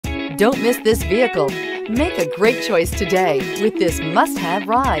Don't miss this vehicle. Make a great choice today with this must-have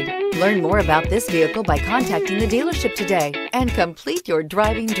ride. Learn more about this vehicle by contacting the dealership today and complete your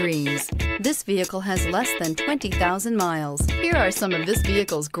driving dreams. This vehicle has less than 20,000 miles. Here are some of this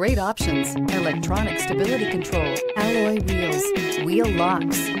vehicle's great options: electronic stability control, alloy wheels, wheel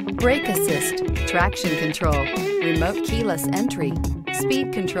locks, brake assist, traction control, remote keyless entry,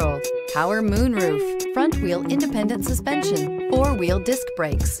 speed control, power moonroof, front wheel independent suspension, four-wheel disc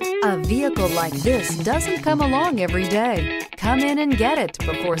brakes. A vehicle like this doesn't come along every day. Come in and get it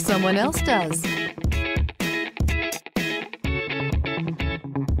before someone else does.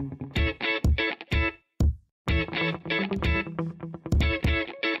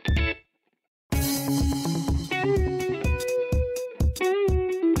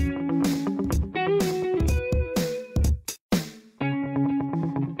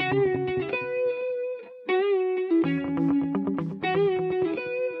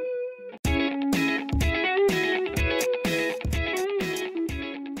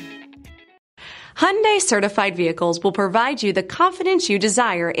 Hyundai certified vehicles will provide you the confidence you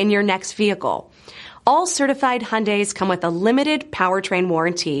desire in your next vehicle. All certified Hyundais come with a limited powertrain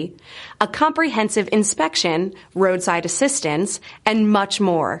warranty, a comprehensive inspection, roadside assistance, and much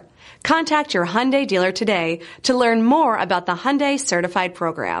more. Contact your Hyundai dealer today to learn more about the Hyundai certified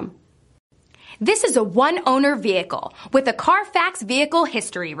program. This is a one-owner vehicle with a Carfax Vehicle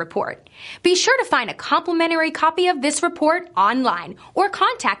History Report. Be sure to find a complimentary copy of this report online or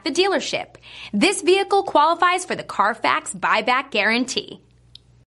contact the dealership. This vehicle qualifies for the Carfax Buyback Guarantee.